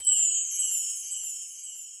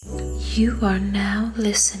You are now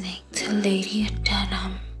listening to Lady in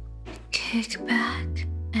Denim. Kick back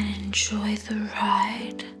and enjoy the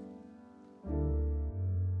ride.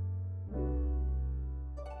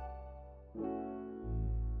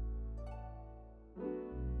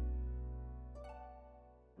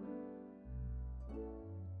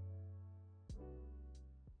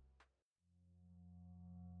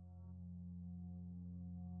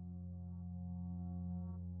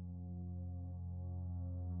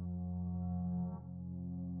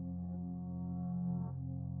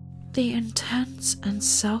 The intense and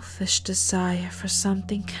selfish desire for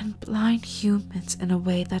something can blind humans in a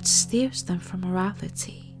way that steers them from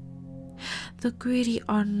morality. The greedy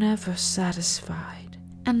are never satisfied,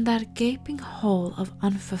 and that gaping hole of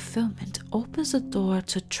unfulfillment opens the door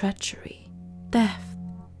to treachery, theft,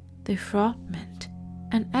 defraudment,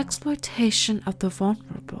 and exploitation of the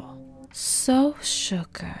vulnerable. So,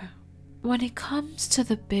 sugar, when it comes to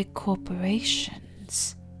the big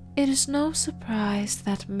corporations, it is no surprise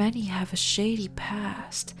that many have a shady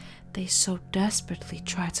past they so desperately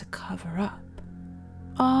try to cover up,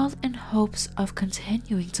 all in hopes of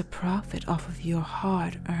continuing to profit off of your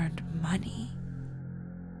hard-earned money.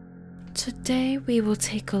 Today we will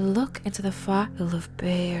take a look into the file of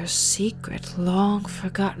Bayer's secret,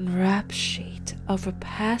 long-forgotten rap sheet of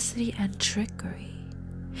rapacity and trickery,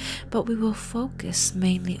 but we will focus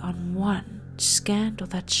mainly on one scandal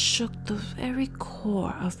that shook the very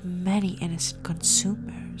core of many innocent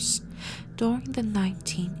consumers during the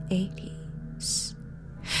 1980s.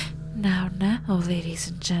 Now,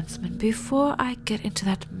 ladies and gentlemen, before I get into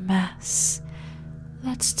that mess,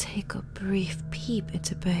 let's take a brief peep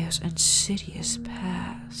into Bayer's insidious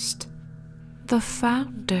past. The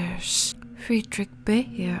founders, Friedrich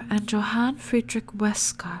Bayer and Johann Friedrich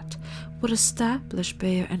Westcott, would establish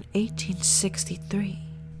Bayer in 1863.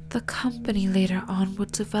 The company later on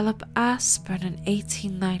would develop aspirin in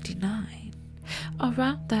 1899.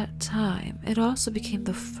 Around that time, it also became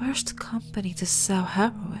the first company to sell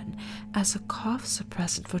heroin as a cough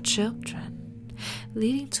suppressant for children,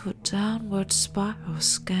 leading to a downward spiral of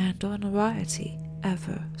scandal and notoriety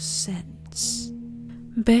ever since.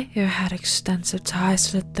 Bayer had extensive ties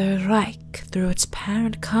to the Third Reich through its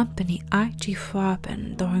parent company IG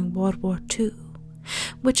Farben during World War II,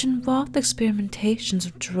 which involved experimentations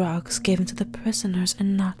of drugs given to the prisoners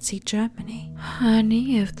in Nazi Germany.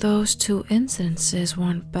 Honey, if those two incidences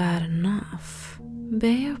weren't bad enough,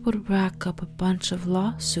 Bayer would rack up a bunch of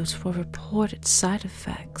lawsuits for reported side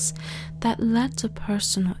effects that led to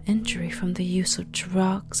personal injury from the use of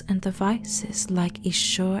drugs and devices like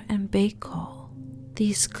Essure and Baycol.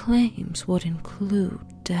 These claims would include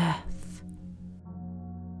death.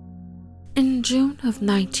 In June of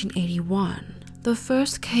 1981, the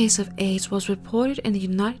first case of AIDS was reported in the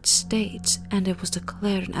United States, and it was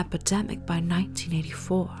declared an epidemic by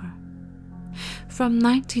 1984. From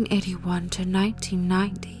 1981 to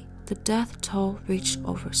 1990, the death toll reached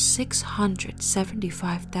over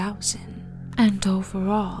 675,000, and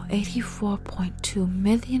overall 84.2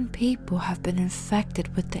 million people have been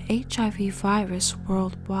infected with the HIV virus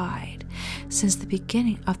worldwide since the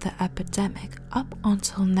beginning of the epidemic up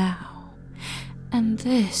until now. And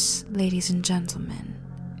this, ladies and gentlemen,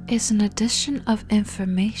 is an addition of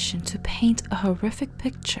information to paint a horrific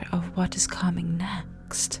picture of what is coming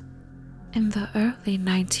next. In the early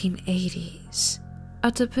 1980s,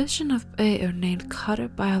 a division of Bayer named Cutter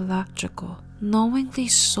Biological knowingly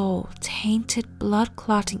sold tainted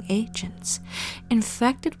blood-clotting agents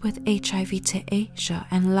infected with HIV to Asia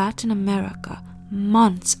and Latin America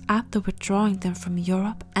months after withdrawing them from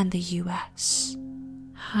Europe and the US.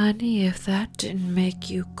 Honey, if that didn't make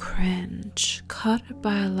you cringe, Cutter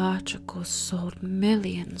Biological sold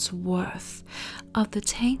millions worth of the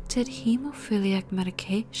tainted hemophiliac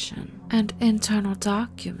medication, and internal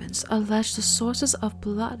documents allege the sources of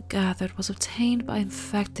blood gathered was obtained by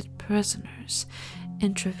infected prisoners,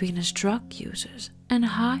 intravenous drug users, and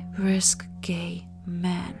high-risk gay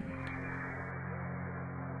men.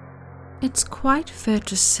 It's quite fair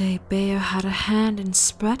to say Bayer had a hand in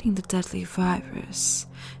spreading the deadly virus,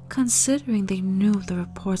 considering they knew the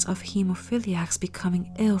reports of hemophiliacs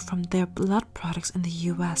becoming ill from their blood products in the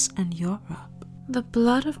US and Europe. The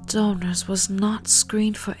blood of donors was not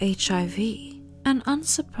screened for HIV, and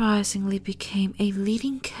unsurprisingly became a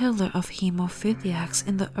leading killer of hemophiliacs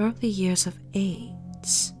in the early years of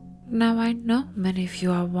AIDS. Now I know many of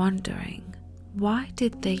you are wondering, why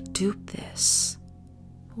did they do this?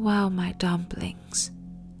 Well, my dumplings,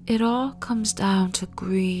 it all comes down to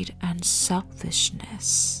greed and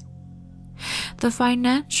selfishness. The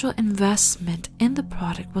financial investment in the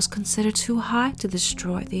product was considered too high to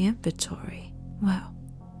destroy the inventory. Well,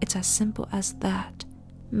 It's as simple as that.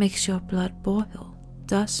 Makes your blood boil,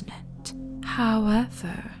 doesn't it?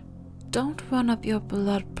 However, don't run up your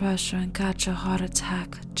blood pressure and catch a heart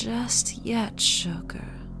attack just yet, sugar.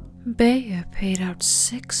 Bayer paid out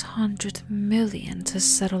 $600 million to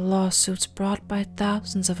settle lawsuits brought by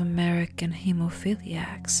thousands of American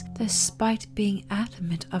hemophiliacs, despite being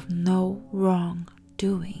adamant of no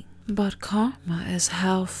wrongdoing. But karma is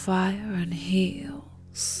hellfire and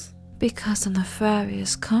heels, because the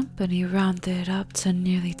nefarious company rounded up to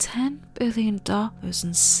nearly $10 billion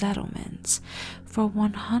in settlements for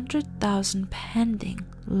 100,000 pending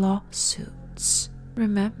lawsuits.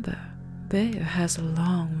 Remember, Bayer has a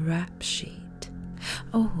long rap sheet.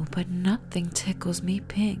 Oh, but nothing tickles me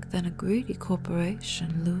pink than a greedy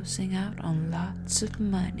corporation losing out on lots of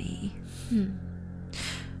money.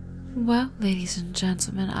 Well, ladies and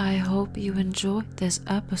gentlemen, I hope you enjoyed this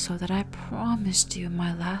episode that I promised you in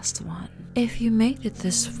my last one. If you made it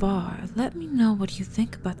this far, let me know what you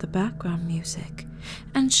think about the background music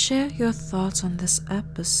and share your thoughts on this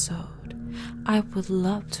episode. I would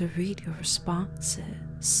love to read your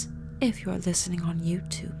responses. If you are listening on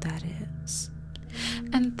YouTube, that is.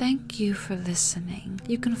 And thank you for listening.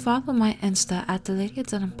 You can follow my Insta at the Lady of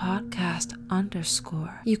Denim Podcast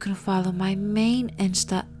 _. You can follow my main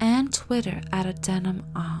Insta and Twitter at a denim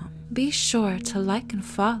Be sure to like and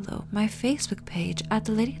follow my Facebook page at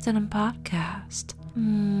the Lady of Denim Podcast.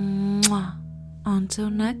 Mwah. Until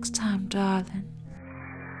next time, darling.